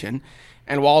Washington,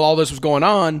 and while all this was going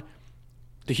on,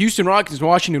 the Houston Rockets and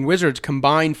Washington Wizards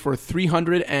combined for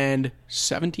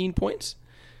 317 points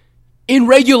in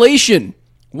regulation.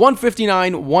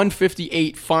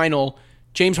 159-158 final.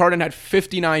 James Harden had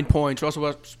 59 points. Russell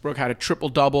Westbrook had a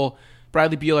triple-double.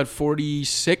 Bradley Beal had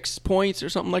 46 points or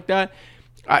something like that.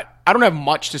 I don't have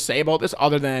much to say about this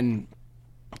other than,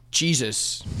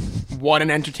 Jesus, what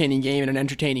an entertaining game and an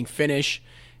entertaining finish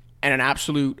and an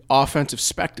absolute offensive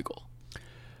spectacle.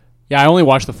 Yeah, I only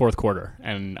watched the fourth quarter,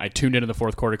 and I tuned into the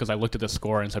fourth quarter because I looked at the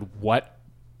score and said, what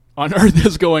on earth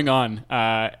is going on?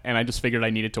 And I just figured I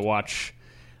needed to watch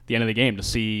the end of the game to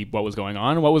see what was going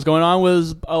on. And what was going on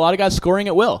was a lot of guys scoring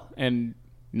at will, and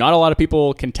not a lot of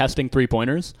people contesting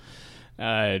three-pointers,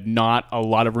 not a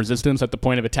lot of resistance at the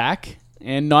point of attack,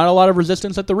 and not a lot of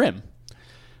resistance at the rim.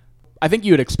 I think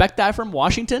you would expect that from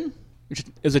Washington, which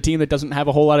is a team that doesn't have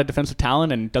a whole lot of defensive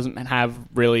talent and doesn't have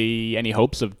really any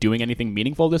hopes of doing anything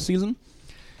meaningful this season.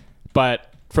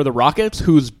 But for the Rockets,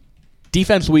 whose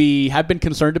defense we have been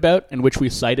concerned about and which we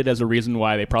cited as a reason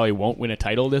why they probably won't win a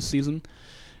title this season,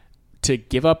 to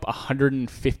give up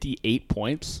 158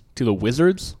 points to the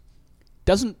Wizards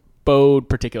doesn't bode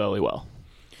particularly well.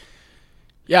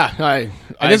 Yeah,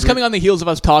 and this is coming on the heels of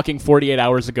us talking 48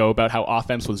 hours ago about how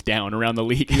offense was down around the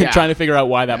league and trying to figure out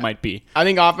why that might be. I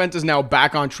think offense is now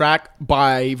back on track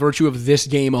by virtue of this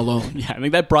game alone. Yeah, I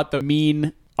think that brought the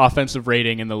mean offensive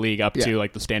rating in the league up to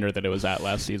like the standard that it was at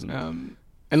last season.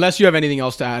 Unless you have anything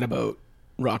else to add about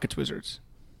Rockets Wizards.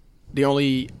 The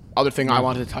only other thing I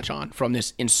wanted to touch on from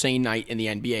this insane night in the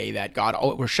NBA that got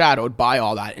overshadowed by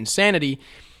all that insanity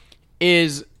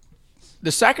is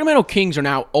the Sacramento Kings are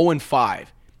now 0-5.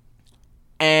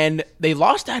 And they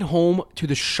lost at home to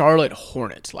the Charlotte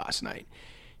Hornets last night.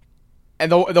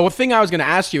 And the thing I was going to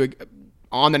ask you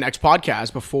on the next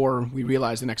podcast before we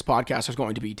realized the next podcast was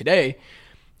going to be today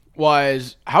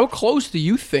was, how close do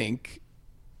you think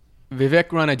Vivek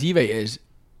Ranadive is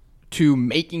to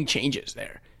making changes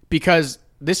there? Because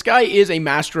this guy is a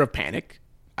master of panic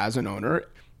as an owner.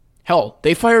 Hell,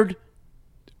 they fired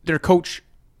their coach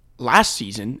last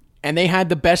season, and they had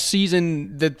the best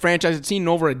season the franchise had seen in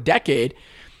over a decade.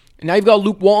 And now you've got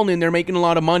Luke Walton in there making a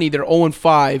lot of money. They're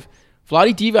 0-5.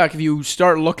 Vlade Divac, if you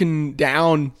start looking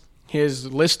down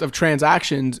his list of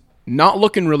transactions, not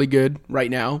looking really good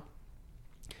right now.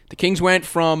 The Kings went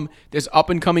from this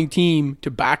up-and-coming team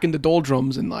to back in the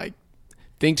doldrums, and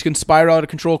things can spiral out of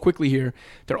control quickly here.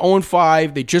 They're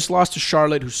 0-5. They just lost to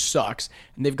Charlotte, who sucks.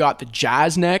 And they've got the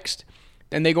Jazz next.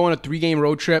 Then they go on a 3-game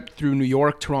road trip through New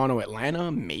York, Toronto,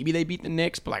 Atlanta. Maybe they beat the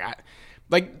Knicks, but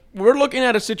we're looking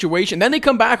at a situation. Then they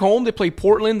come back home. They play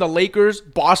Portland, the Lakers,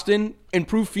 Boston,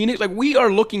 improve Phoenix. We are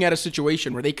looking at a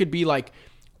situation where they could be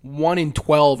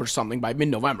 1-12 or something by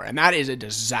mid-November. And that is a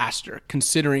disaster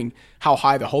considering how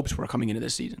high the hopes were coming into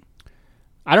this season.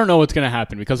 I don't know what's going to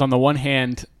happen because on the one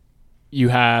hand, you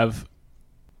have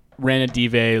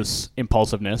Ranadive's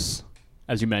impulsiveness,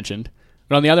 as you mentioned.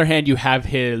 But on the other hand, you have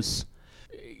his,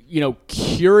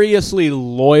 curiously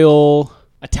loyal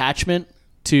attachment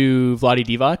to Vlade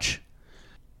Divac.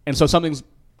 And so something's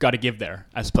got to give there,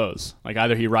 I suppose.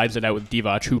 Either he rides it out with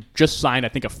Divac, who just signed, I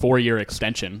think, a 4-year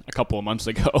extension a couple of months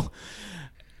ago,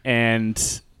 and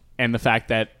the fact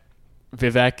that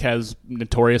Vivek has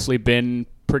notoriously been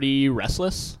pretty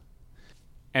restless.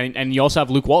 And you also have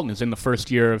Luke Walton, who's in the first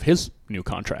year of his new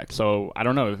contract. So I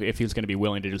don't know if he's going to be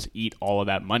willing to just eat all of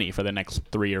that money for the next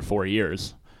 3 or 4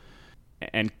 years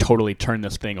and totally turn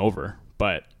this thing over.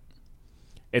 But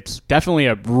it's definitely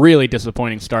a really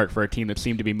disappointing start for a team that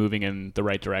seemed to be moving in the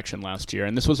right direction last year.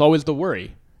 And this was always the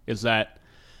worry, is that,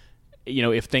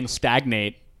 if things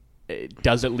stagnate,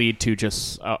 does it lead to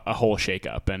just a whole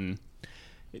shakeup? And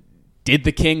did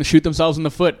the Kings shoot themselves in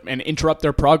the foot and interrupt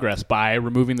their progress by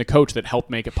removing the coach that helped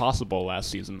make it possible last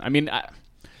season? I mean,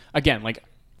 again, like,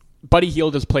 Buddy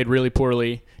Hield has played really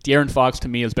poorly. De'Aaron Fox, to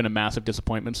me, has been a massive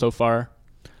disappointment so far.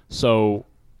 So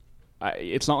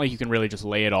it's not like you can really just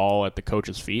lay it all at the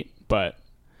coach's feet. But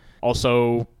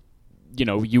also,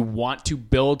 you want to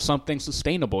build something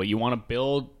sustainable. You want to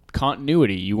build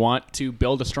continuity. You want to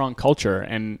build a strong culture.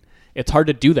 And it's hard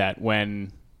to do that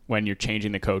when you're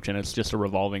changing the coach and it's just a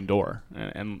revolving door.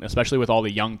 And especially with all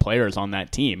the young players on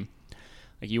that team,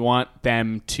 like, you want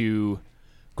them to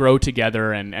grow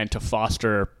together and to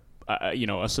foster a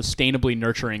sustainably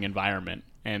nurturing environment,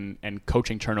 and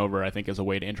coaching turnover, I think, is a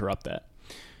way to interrupt that.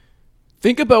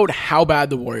 Think about how bad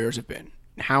the Warriors have been,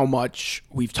 how much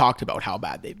we've talked about how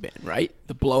bad they've been, right?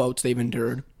 The blowouts they've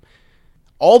endured.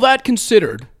 All that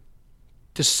considered,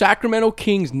 the Sacramento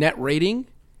Kings net rating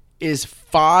is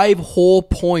 5 whole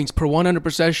points per 100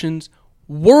 possessions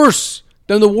worse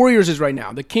than the Warriors is right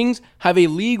now. The Kings have a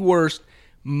league worst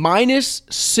minus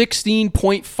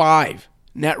 16.5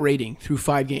 net rating through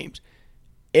 5 games.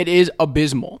 It is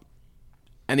abysmal.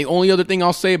 And the only other thing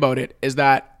I'll say about it is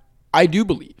that I do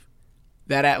believe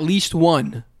that at least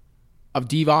one of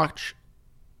Divac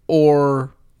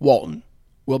or Walton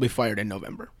will be fired in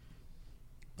November.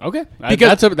 Okay,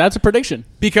 that's a prediction.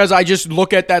 Because I just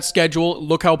look at that schedule,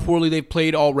 look how poorly they've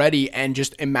played already, and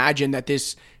just imagine that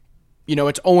this,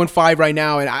 it's 0-5 right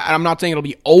now, and I'm not saying it'll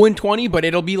be 0-20, but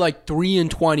it'll be like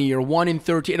 3-20 or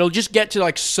 1-13. It'll just get to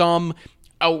like some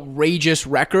outrageous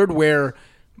record where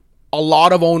a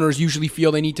lot of owners usually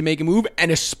feel they need to make a move, and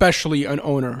especially an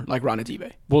owner like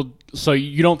Ranadive. Well, so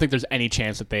you don't think there's any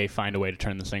chance that they find a way to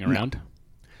turn this thing around? No.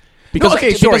 Because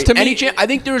to me, I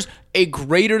think there's a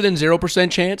greater than 0%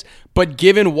 chance, but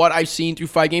given what I've seen through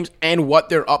 5 games and what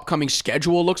their upcoming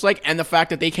schedule looks like, and the fact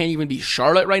that they can't even beat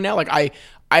Charlotte right now, like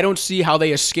I don't see how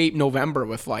they escape November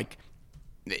with like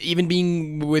even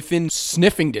being within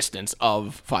sniffing distance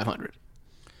of 500.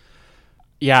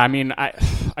 Yeah, I mean,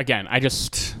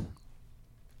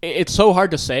 it's so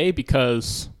hard to say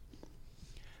because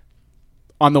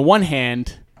on the one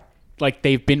hand, like,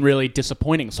 they've been really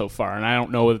disappointing so far, and I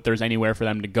don't know that there's anywhere for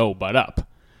them to go but up.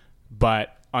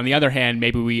 But on the other hand,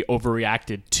 maybe we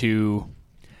overreacted to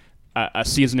a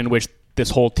season in which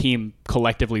this whole team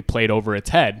collectively played over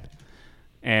its head,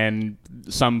 and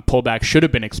some pullback should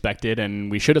have been expected,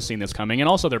 and we should have seen this coming. And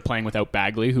also, they're playing without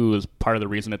Bagley, who was part of the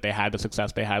reason that they had the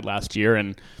success they had last year,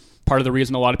 and part of the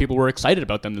reason a lot of people were excited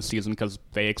about them this season because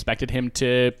they expected him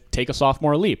to take a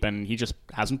sophomore leap, and he just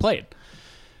hasn't played.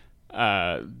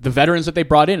 The veterans that they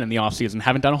brought in the offseason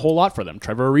haven't done a whole lot for them.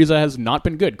 Trevor Ariza has not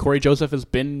been good. Corey Joseph has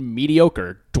been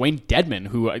mediocre. Dwayne Dedman,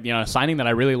 who, a signing that I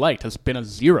really liked, has been a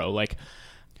 0. Like,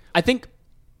 I think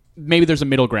maybe there's a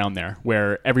middle ground there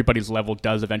where everybody's level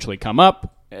does eventually come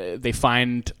up. They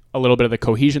find a little bit of the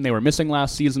cohesion they were missing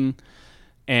last season,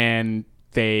 and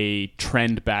they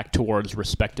trend back towards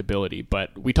respectability.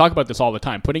 But we talk about this all the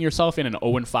time. Putting yourself in an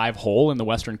 0-5 hole in the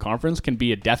Western Conference can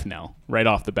be a death knell right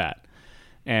off the bat.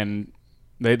 And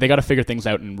they got to figure things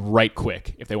out and right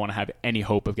quick if they want to have any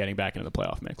hope of getting back into the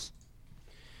playoff mix.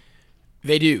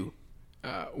 They do.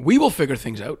 We will figure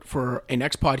things out for a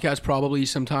next podcast probably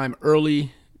sometime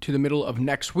early to the middle of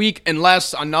next week,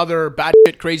 unless another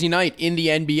batshit crazy night in the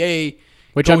NBA,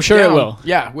 which I'm sure down. It will.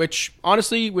 Yeah, which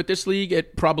honestly, with this league,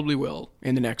 it probably will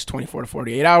in the next 24 to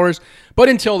 48 hours. But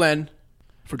until then,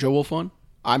 for Joe Wolfon,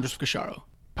 I'm Joseph Cacharo.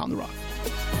 Pound the rock.